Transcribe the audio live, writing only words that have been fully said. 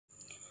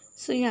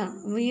So yeah,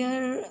 we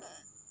are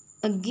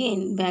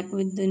again back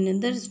with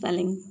another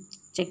spelling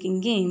checking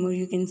game, or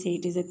you can say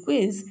it is a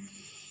quiz.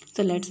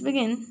 So let's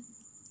begin.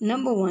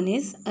 Number one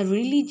is a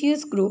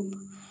religious group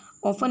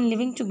often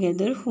living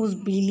together whose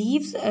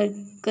beliefs are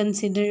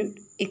considered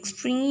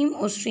extreme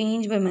or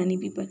strange by many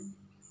people.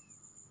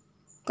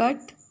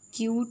 Cut,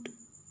 cute,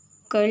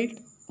 cult,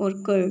 or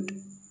cult.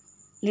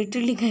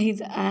 Literally,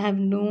 guys, I have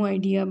no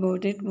idea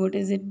about it. What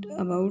is it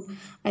about?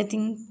 I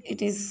think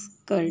it is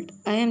cult.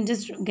 I am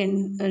just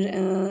giving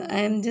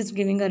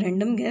a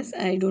random guess.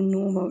 I don't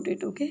know about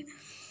it. Okay.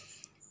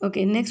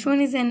 Okay. Next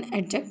one is an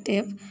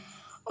adjective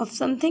of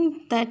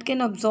something that can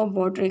absorb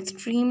water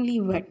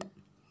extremely wet.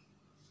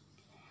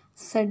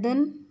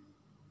 Sudden,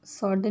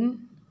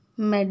 sodden,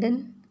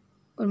 madden,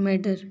 or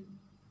madder.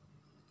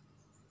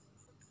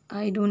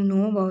 I don't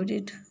know about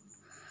it.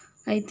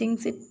 I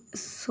think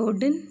it's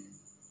sodden.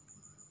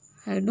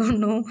 I don't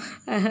know.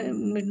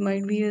 It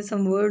might be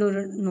some word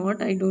or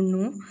not. I don't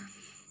know.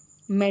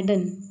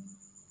 Madden.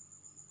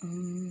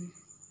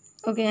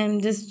 Okay, I'm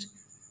just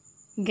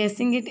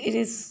guessing it. It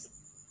is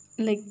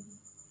like,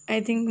 I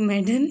think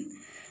Madden.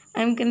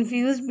 I'm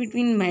confused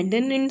between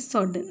Madden and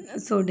Sodden.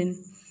 Sodden.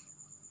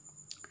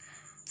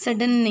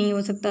 Sudden नहीं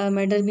हो सकता.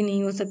 Madder भी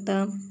नहीं हो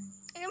सकता.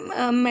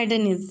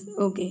 Madden is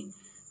okay.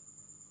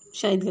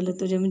 शायद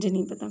गलत हो जाए, मुझे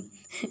नहीं पता.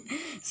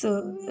 So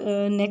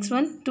next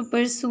one, to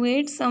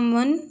persuade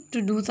someone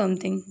to do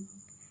something.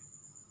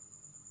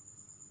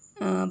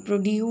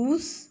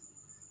 Produce,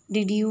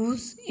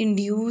 deduce,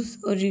 induce,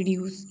 or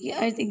reduce. Yeah,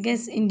 I think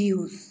guess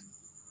induce.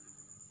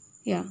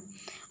 Yeah,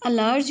 a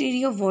large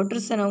area of water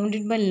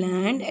surrounded by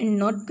land and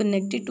not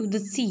connected to the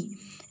sea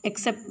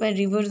except by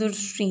rivers or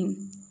stream.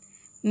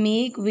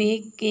 Make,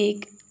 wake,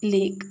 cake,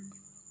 lake.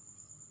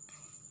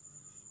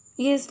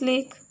 Yes,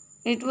 lake.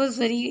 It was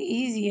very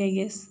easy, I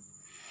guess.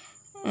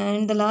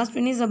 And the last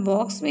one is a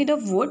box made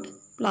of wood,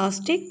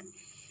 plastic,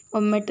 or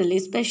metal,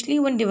 especially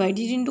when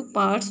divided into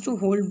parts to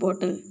hold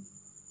bottle.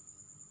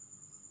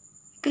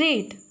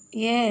 Crate.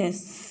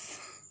 Yes.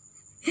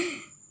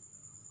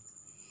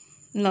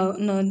 Now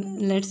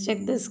let's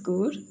check the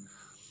score.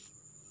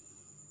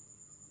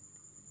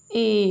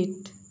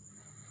 8.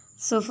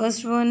 So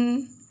first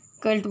one,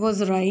 cult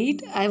was right.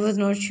 I was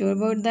not sure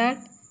about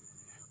that.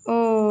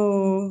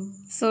 Oh,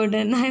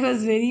 Soden. I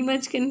was very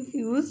much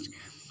confused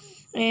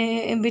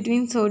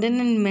between Soden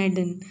and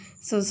Madden.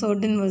 So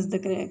Soden was the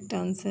correct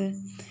answer.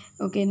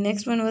 Okay,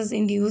 next one was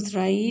induce,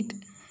 right.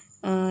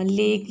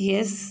 Lake,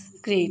 yes.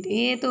 Great.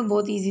 ये तो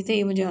बहुत easy थे,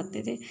 ये मुझे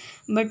आते थे.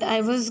 But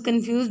I was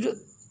confused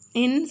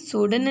in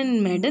Soden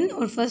and Madden,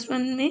 और first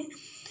one में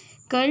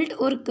cult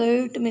और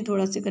cult में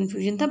थोड़ा सा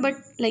confusion था, but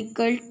like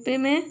cult पे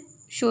मैं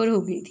sure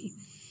हो गई थी.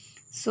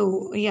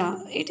 So yeah,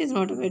 it is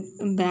not a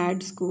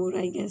bad score,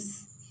 I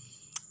guess.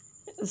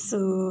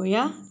 So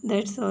yeah,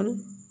 that's all.